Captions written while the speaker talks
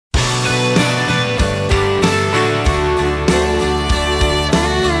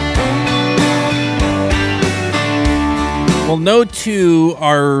Well, no two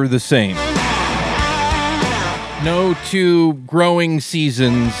are the same. No two growing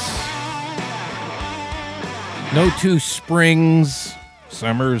seasons. No two springs,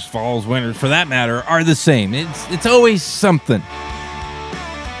 summers, falls, winters, for that matter, are the same. It's always something.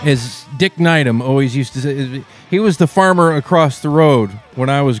 As Dick Needham always used to say, he was the farmer across the road when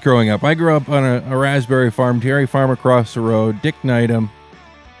I was growing up. I grew up on a raspberry farm, dairy farm across the road. Dick Needham,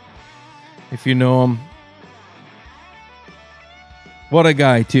 if you know him. What a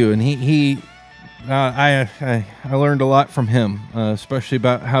guy, too. And I learned a lot from him, especially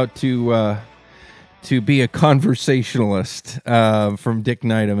about how to be a conversationalist from Dick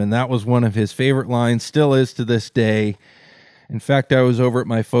Needham. And that was one of his favorite lines, still is to this day. In fact, I was over at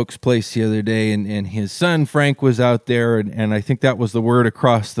my folks' place the other day, and his son, Frank, was out there, and I think that was the word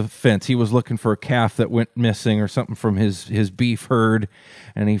across the fence. He was looking for a calf that went missing or something from his beef herd,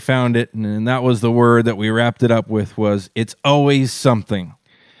 and he found it, and that was the word that we wrapped it up with was, it's always something.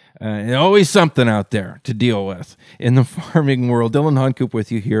 Always something out there to deal with in the farming world. Dylan Honcoop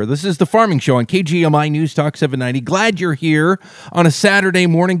with you here. This is The Farming Show on KGMI News Talk 790. Glad you're here on a Saturday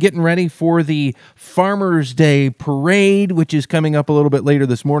morning, getting ready for the Farmers' Day Parade, which is coming up a little bit later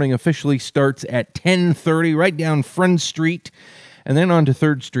this morning. Officially starts at 10:30 right down Front Street and then on to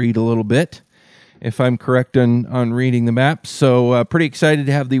 3rd Street a little bit, if I'm correct on reading the map. So pretty excited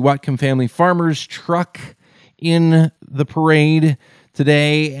to have the Watcom Family Farmers truck in the parade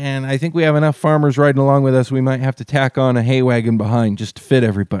today, and I think we have enough farmers riding along with us. We might have to tack on a hay wagon behind just to fit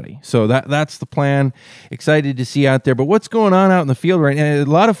everybody. So that's the plan. Excited to see out there. But what's going on out in the field right now? A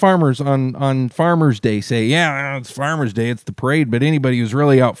lot of farmers on Farmers' Day say, yeah, it's Farmers' Day, it's the parade, but anybody who's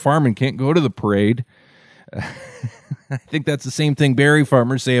really out farming can't go to the parade. I think that's the same thing berry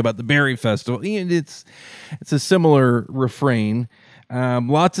farmers say about the berry festival. It's a similar refrain.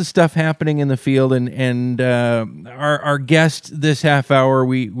 Lots of stuff happening in the field, and our guest this half hour,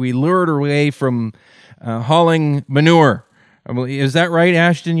 we lured her away from hauling manure. Is that right,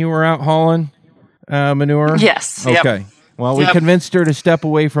 Ashton? You were out hauling manure? Yes. Okay. Yep. Well, we convinced her to step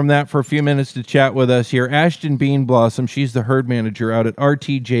away from that for a few minutes to chat with us here. Ashton Beanblossom, she's the herd manager out at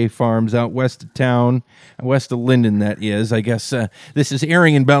RTJ Farms out west of town, west of Linden, that is. I guess this is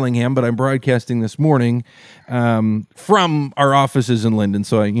airing in Bellingham, but I'm broadcasting this morning from our offices in Linden,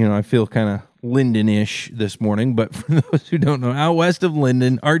 so I feel kind of Linden-ish this morning. But for those who don't know, out west of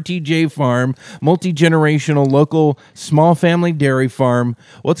Linden, RTJ Farm, multi-generational local small family dairy farm.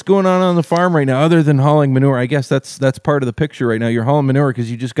 What's going on the farm right now other than hauling manure? I guess that's part of the picture right now. You're hauling manure because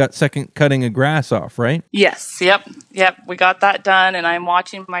you just got second cutting of grass off, right? Yes. Yep. We got that done, and I'm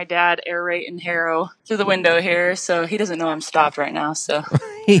watching my dad aerate and harrow through the window here, so he doesn't know I'm stopped right now. So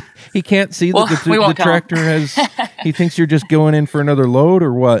he can't see that the tractor has. He thinks you're just going in for another load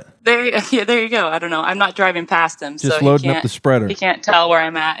or what? There you go. I don't know. I'm not driving past him, just so loading up the spreader. He can't tell where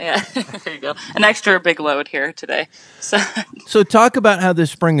I'm at. Yeah, there you go. An extra big load here today. So talk about how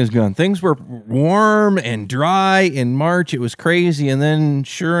this spring has gone. Things were warm and dry in March. It was crazy, and then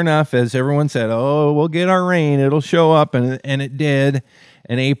sure enough, as everyone said, "Oh, we'll get our rain. It'll show up," and it did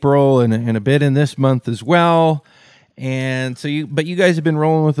in April and a bit in this month as well. And so you guys have been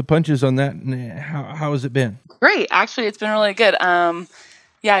rolling with the punches on that. And how has it been? Great. Actually, it's been really good.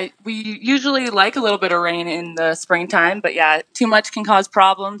 Yeah, we usually like a little bit of rain in the springtime, but yeah, too much can cause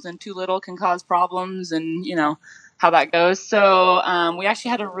problems and too little can cause problems, and you know how that goes. So we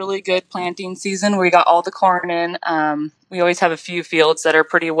actually had a really good planting season where we got all the corn in. We always have a few fields that are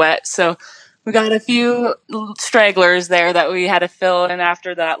pretty wet, so we got a few stragglers there that we had to fill in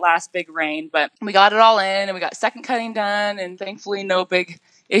after that last big rain, but we got it all in and we got second cutting done, and thankfully no big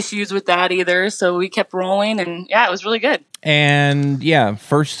issues with that either. So we kept rolling, and yeah, it was really good. And yeah,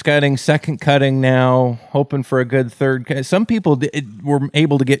 first cutting, second cutting now, hoping for a good third cut. Some people were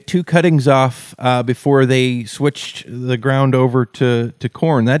able to get 2 cuttings off before they switched the ground over to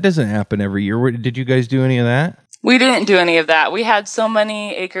corn. That doesn't happen every year. Did you guys do any of that? We didn't do any of that. We had so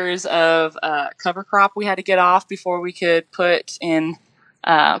many acres of cover crop we had to get off before we could put in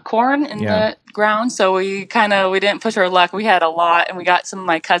corn in the ground. So we didn't push our luck. We had a lot, and we got some of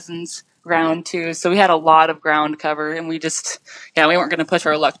my cousins' ground too. So we had a lot of ground cover, and we weren't going to push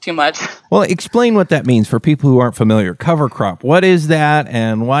our luck too much. Well, explain what that means for people who aren't familiar. Cover crop. What is that,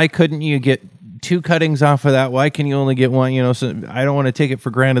 and why couldn't you get 2 cuttings off of that? Why can you only get 1? So I don't want to take it for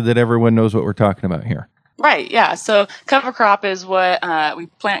granted that everyone knows what we're talking about here. Right, yeah. So cover crop is what we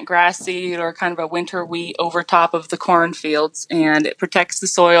plant grass seed or kind of a winter wheat over top of the corn fields, and it protects the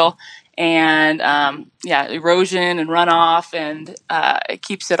soil and erosion and runoff, and it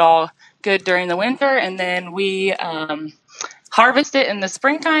keeps it all good during the winter. And then we harvest it in the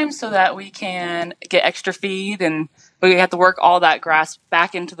springtime so that we can get extra feed, and we have to work all that grass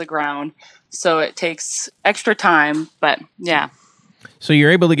back into the ground. So it takes extra time, but yeah. So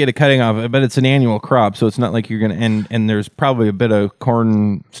you're able to get a cutting off it, but it's an annual crop, so it's not like you're going to, and there's probably a bit of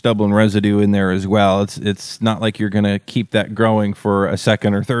corn stubble and residue in there as well. It's not like you're going to keep that growing for a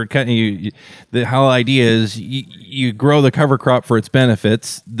second or third cut. The whole idea is you grow the cover crop for its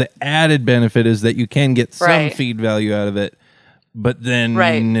benefits. The added benefit is that you can get some feed value out of it, but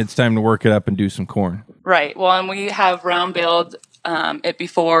then it's time to work it up and do some corn. Right. Well, and we have round baled it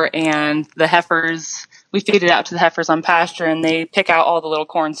before, and the heifers, we feed it out to the heifers on pasture, and they pick out all the little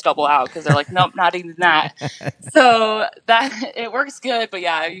corn stubble out because they're like, nope, not eating that. So that it works good, but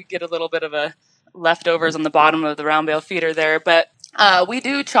yeah, you get a little bit of a leftovers on the bottom of the round bale feeder there. But we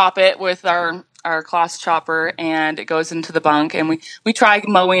do chop it with our cloth chopper, and it goes into the bunk, and we try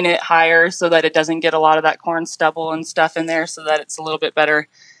mowing it higher so that it doesn't get a lot of that corn stubble and stuff in there, so that it's a little bit better.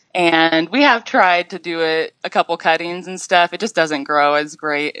 And we have tried to do it a couple cuttings and stuff. It just doesn't grow as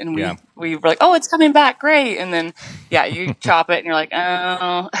great. And we were like, oh, it's coming back great. And then, you chop it and you're like,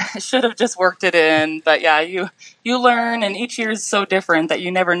 oh, I should have just worked it in. But yeah, you learn, and each year is so different that you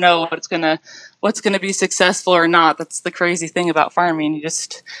never know what's gonna be successful or not. That's the crazy thing about farming. You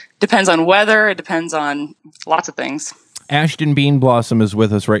just depends on weather. It depends on lots of things. Ashton Bean Blossom is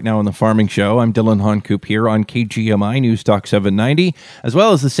with us right now on the Farming Show. I'm Dylan Honcoop here on KGMI News Talk 790, as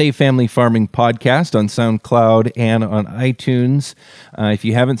well as the Save Family Farming podcast on SoundCloud and on iTunes. If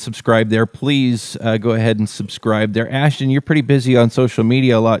you haven't subscribed there, please go ahead and subscribe there. Ashton, you're pretty busy on social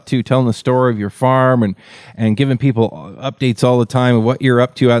media a lot too, telling the story of your farm and giving people updates all the time of what you're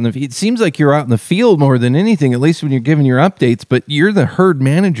up to out in the field. It seems like you're out in the field more than anything, at least when you're giving your updates, but you're the herd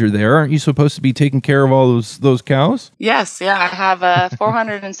manager there. Aren't you supposed to be taking care of all those cows? Yes, I have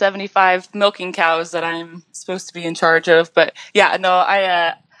 475 milking cows that I'm supposed to be in charge of. But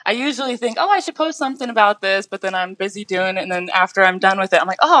I usually think, oh, I should post something about this, but then I'm busy doing it. And then after I'm done with it, I'm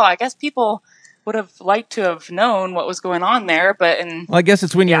like, oh, I guess people would have liked to have known what was going on there. But I guess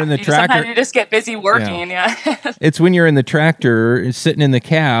it's when you're in the tractor. Sometimes you just get busy working. Yeah. It's when you're in the tractor, sitting in the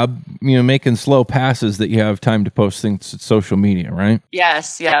cab, making slow passes that you have time to post things to social media, right?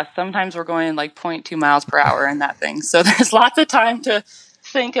 Yes. Yeah. Sometimes we're going like 0.2 miles per hour in that thing. So there's lots of time to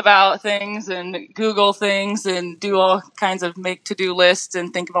think about things and Google things and do all kinds of make to-do lists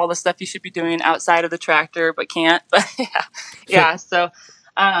and think of all the stuff you should be doing outside of the tractor but can't. But So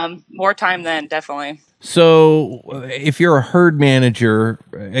more time then, definitely. So if you're a herd manager,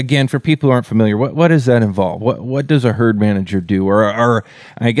 again, for people who aren't familiar, what does that involve? What does a herd manager do? Or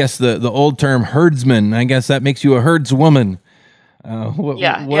I guess the old term herdsman, I guess that makes you a herdswoman. What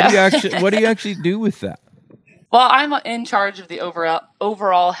do you actually do with that? Well, I'm in charge of the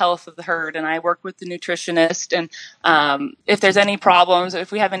overall health of the herd, and I work with the nutritionist. And if there's any problems,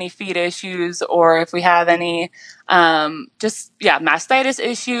 if we have any feed issues, or if we have any mastitis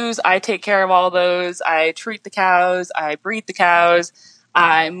issues, I take care of all those. I treat the cows, I breed the cows,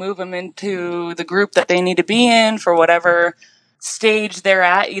 I move them into the group that they need to be in for whatever stage they're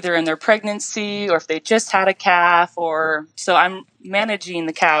at, either in their pregnancy or if they just had a calf, so I'm managing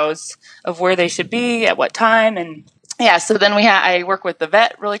the cows of where they should be at what time. And so then I work with the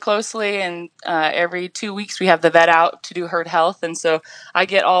vet really closely, and every 2 weeks we have the vet out to do herd health. And so I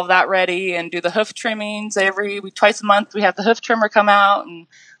get all of that ready and do the hoof trimmings twice a month. We have the hoof trimmer come out, and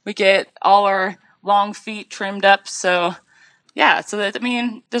we get all our long feet trimmed up. So there's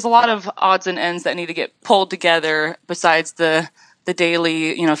a lot of odds and ends that need to get pulled together besides the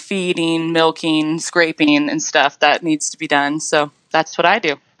daily, feeding, milking, scraping and stuff that needs to be done. So that's what I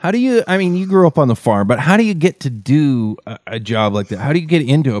do. You grew up on the farm, but how do you get to do a job like that? How do you get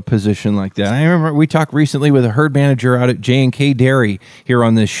into a position like that? I remember we talked recently with a herd manager out at J&K Dairy here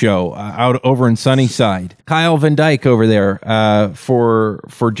on this show, out over in Sunnyside. Kyle Van Dyke over there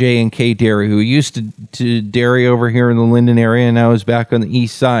for J&K Dairy, who used to dairy over here in the Linden area and now is back on the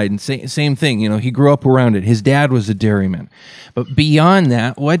east side. And same thing, he grew up around it. His dad was a dairyman. But beyond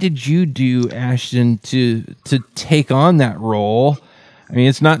that, what did you do, Ashton, to take on that role? I mean,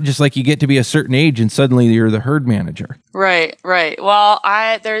 it's not just like you get to be a certain age and suddenly you're the herd manager. Right. Well,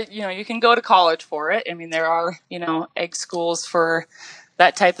 you can go to college for it. I mean, there are, egg schools for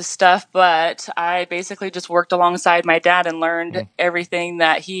that type of stuff, but I basically just worked alongside my dad and learned everything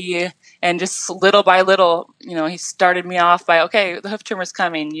that and just little by little, he started me off by, okay, the hoof trimmer's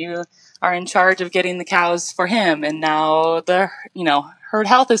coming. You are in charge of getting the cows for him. And now the, herd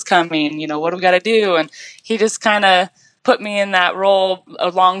health is coming. What do we got to do? And he just kind of put me in that role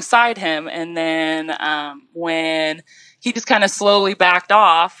alongside him. And then when he just kind of slowly backed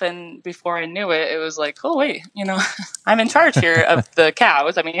off. And before I knew it, it was like, oh, wait, I'm in charge here of the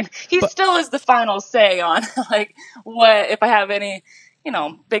cows. I mean, he still is the final say on like what, if I have any,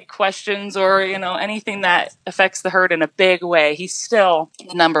 big questions or, anything that affects the herd in a big way. He's still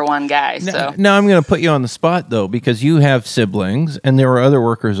the number one guy. So now I'm going to put you on the spot though, because you have siblings and there were other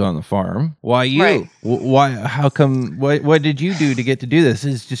workers on the farm. Why you? Right. Why? How come? What did you do to get to do this?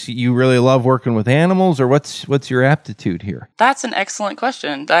 Is just you really love working with animals, or what's your aptitude here? That's an excellent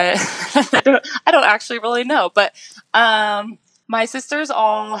question. I don't actually really know, but my sisters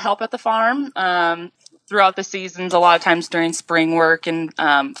all help at the farm throughout the seasons. A lot of times during spring work and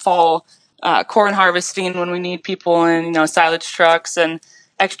fall corn harvesting, when we need people in silage trucks and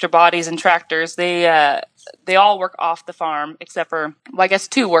extra bodies and tractors, they all work off the farm except for, well, I guess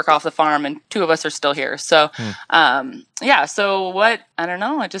 2 work off the farm and 2 of us are still here. So so what, I don't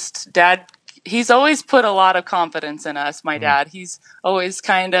know, Dad, he's always put a lot of confidence in us. My dad, he's always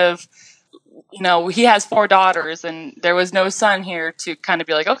kind of, he has 4 daughters and there was no son here to kind of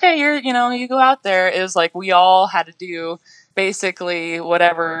be like, okay, you go out there. It was like we all had to do basically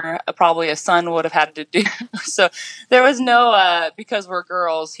whatever probably a son would have had to do. So there was no, because we're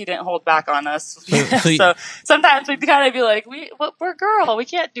girls, he didn't hold back on us. So sometimes we'd kind of be like, we're girl, we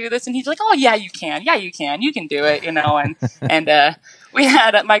can't do this. And he's like, oh yeah, you can. Yeah, you can do it, and we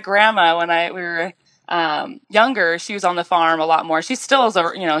had my grandma when we were younger, she was on the farm a lot more. She still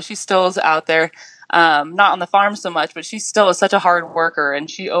is, she still is out there, not on the farm so much, but she still is such a hard worker. And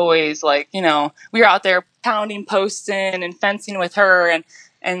she always we were out there pounding posts in and fencing with her.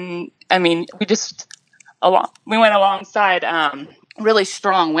 And I mean, we went alongside, really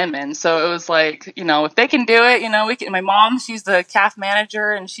strong women. So it was like, if they can do it, we can. My mom, she's the calf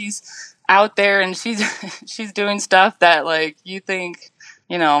manager and she's out there and she's doing stuff that you think,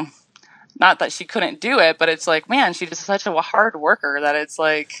 not that she couldn't do it, but it's like, man, she's just such a hard worker that it's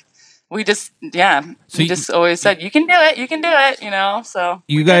like, we just always said, you can do it, so.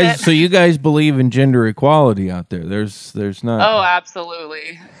 You guys believe in gender equality out there. There's not. Oh,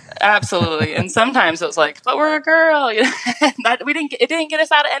 absolutely. Absolutely. And sometimes it was like, but we're a girl. It didn't get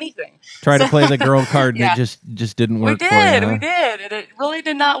us out of anything. Try to play the girl card and it just didn't work. We did. It really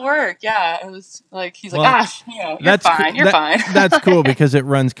did not work. Yeah. It was like, he's like, gosh, you're fine. You're fine. That's cool because it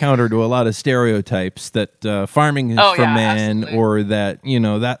runs counter to a lot of stereotypes that farming is for men, absolutely. Or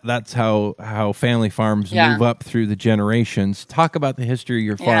that, that's how family farms move up through the generations. Talk about the history of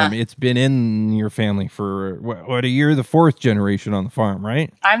your farm. It's been in your family for what, you're the 4th generation on the farm,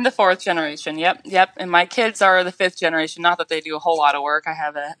 right? I'm the 4th generation. Yep. And my kids are the 5th generation. Not that they do a whole lot of work. I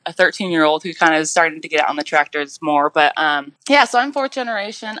have a 13-year-old who kind of is starting to get out on the tractors more. But so I'm 4th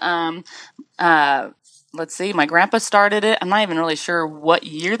generation. Let's see, my grandpa started it. I'm not even really sure what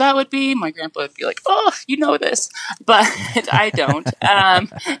year that would be. My grandpa would be like, oh, you know this, but I don't.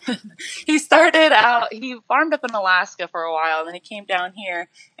 He started out, he farmed up in Alaska for a while, and then he came down here,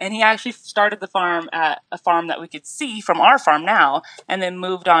 and he actually started the farm at a farm that we could see from our farm now, and then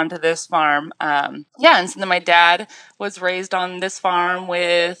moved on to this farm. And so then my dad was raised on this farm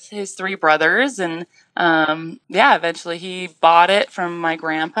with his 3 brothers, and eventually he bought it from my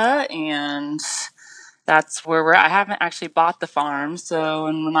grandpa, and that's where we're at. I haven't actually bought the farm,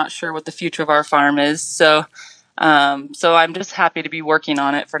 and we're not sure what the future of our farm is. So I'm just happy to be working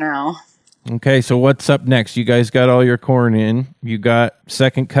on it for now. Okay, so what's up next? You guys got all your corn in. You got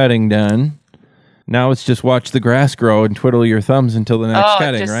second cutting done. Now it's just watch the grass grow and twiddle your thumbs until the next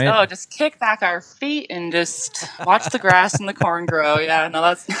cutting, right? Just kick back our feet and just watch the grass and the corn grow. Yeah,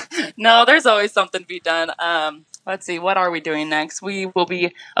 no, there's always something to be done. Let's see, what are we doing next? We will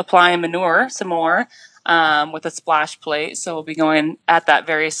be applying manure some more. With a splash plate, so we'll be going at that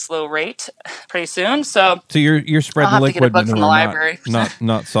very slow rate pretty soon. So you're spreading liquid manure, from the library.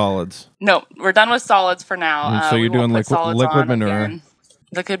 not solids. No, we're done with solids for now. So you're doing liquid manure.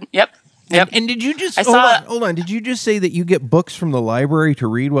 Again. Yep. And did you just hold on? Did you just say that you get books from the library to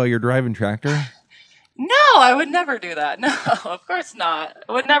read while you're driving tractor? No, I would never do that. No, of course not.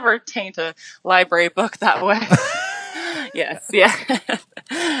 I would never taint a library book that way. Yes, yeah.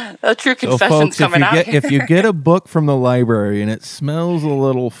 A true confession's coming out here. If you get a book from the library and it smells a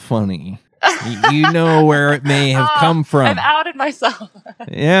little funny, you know where it may have come from. I've outed myself.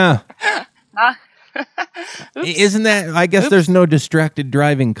 Yeah. Isn't that? I guess there's no distracted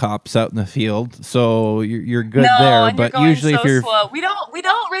driving cops out in the field, so you're good there. And but you're usually, if you're slow. We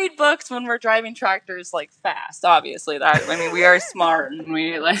don't read books when we're driving tractors fast. Obviously, we are smart, and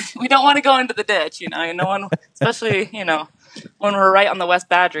we don't want to go into the ditch. No one, especially when we're right on the West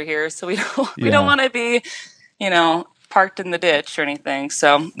Badger here, so we don't want to be parked in the ditch or anything.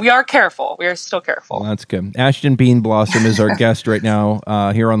 So we are careful. We are still careful. Well, that's good. Ashton Bean Blossom is our guest right now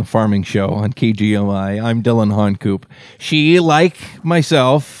here on the Farming Show on KGMI. I'm Dylan Honcoop. She, like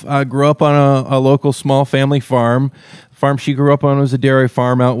myself, grew up on a local small family farm. The farm she grew up on was a dairy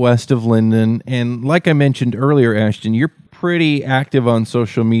farm out west of Linden. And like I mentioned earlier, Ashton, you're pretty active on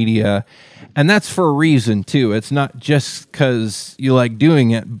social media. And that's for a reason, too. It's not just because you like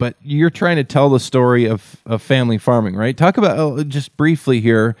doing it, but you're trying to tell the story of family farming, right? Talk about, just briefly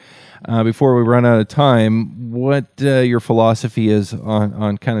here, before we run out of time, what your philosophy is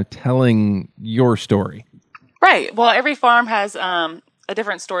on kind of telling your story. Right. Well, every farm has a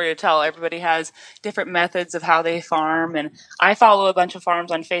different story to tell. Everybody has different methods of how they farm. And I follow a bunch of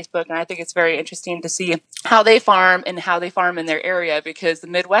farms on Facebook, and I think it's very interesting to see how they farm and how they farm in their area, because the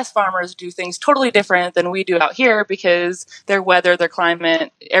Midwest farmers do things totally different than we do out here because their weather, their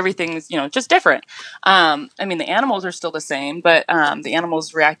climate, everything's, just different. I mean, the animals are still the same, but the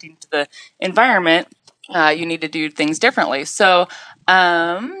animals reacting to the environment, you need to do things differently. So,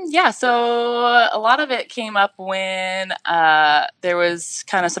 so a lot of it came up when there was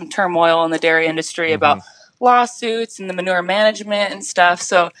kind of some turmoil in the dairy industry about lawsuits and the manure management and stuff.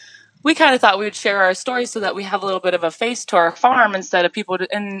 So we kind of thought we would share our story so that we have a little bit of a face to our farm instead of people.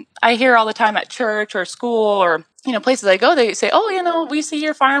 And I hear all the time at church or school or places I go, they say, "Oh, we see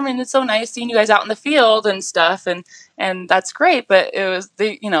your farm and it's so nice seeing you guys out in the field and stuff," and that's great. But it was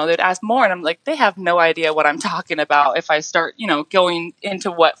they'd ask more, and I'm like, they have no idea what I'm talking about if I start going into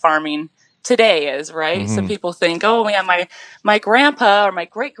what farming today is, right? So people think, "Oh, yeah, my grandpa or my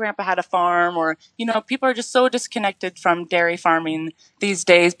great grandpa had a farm," or people are just so disconnected from dairy farming these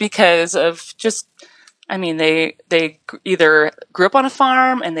days because of just. I mean, they either grew up on a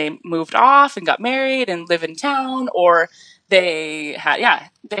farm and they moved off and got married and live in town, or they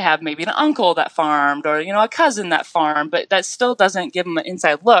have maybe an uncle that farmed or, a cousin that farmed, but that still doesn't give them an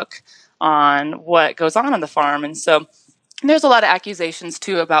inside look on what goes on the farm. And so there's a lot of accusations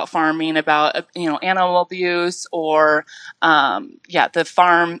too about farming, about, animal abuse or, the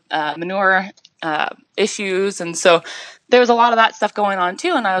farm manure issues. And so there was a lot of that stuff going on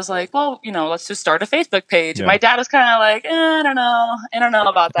too. And I was like, well, let's just start a Facebook page. Yeah. And my dad was kind of like, I don't know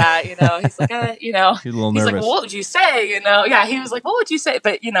about that. He's like, He's a little nervous. Like, well, what would you say? He was like, what would you say?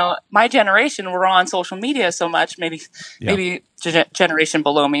 But, my generation, we're on social media so much, maybe generation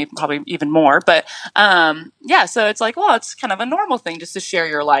below me, probably even more. But, so it's like, well, it's kind of a normal thing just to share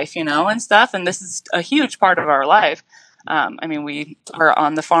your life, and stuff. And this is a huge part of our life. We are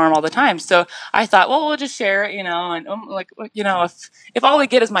on the farm all the time. So I thought, well, we'll just share it, and if all we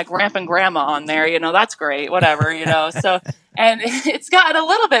get is my grandpa and grandma on there, that's great, whatever, so, and it's gotten a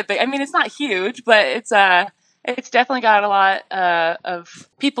little bit big. I mean, it's not huge, but it's definitely got a lot of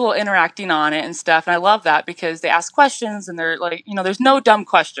people interacting on it and stuff. And I love that because they ask questions and they're like, there's no dumb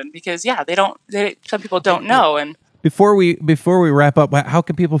question because some people don't know. And before we wrap up, how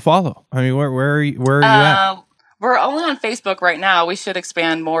can people follow? I mean, where are you at? We're only on Facebook right now. We should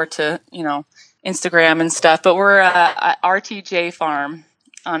expand more to, Instagram and stuff. But we're at RTJ Farm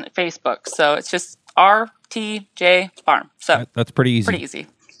on Facebook. So it's just RTJ Farm. So that's pretty easy. Pretty easy.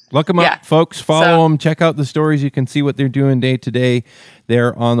 Look them up, folks. Follow them. Check out the stories. You can see what they're doing day to day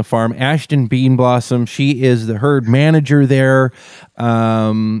there on the farm. Ashton Bean Blossom. She is the herd manager there,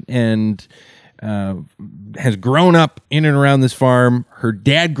 and has grown up in and around this farm. Her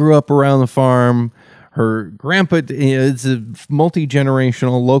dad grew up around the farm. Her grandpa is a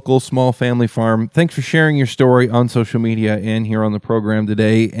multi-generational, local, small family farm. Thanks for sharing your story on social media and here on the program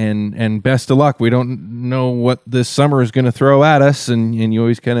today, and best of luck. We don't know what this summer is going to throw at us, and you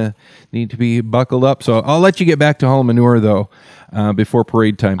always kind of need to be buckled up. So I'll let you get back to hauling manure, though, before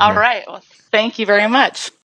parade time. All right. Well, thank you very much.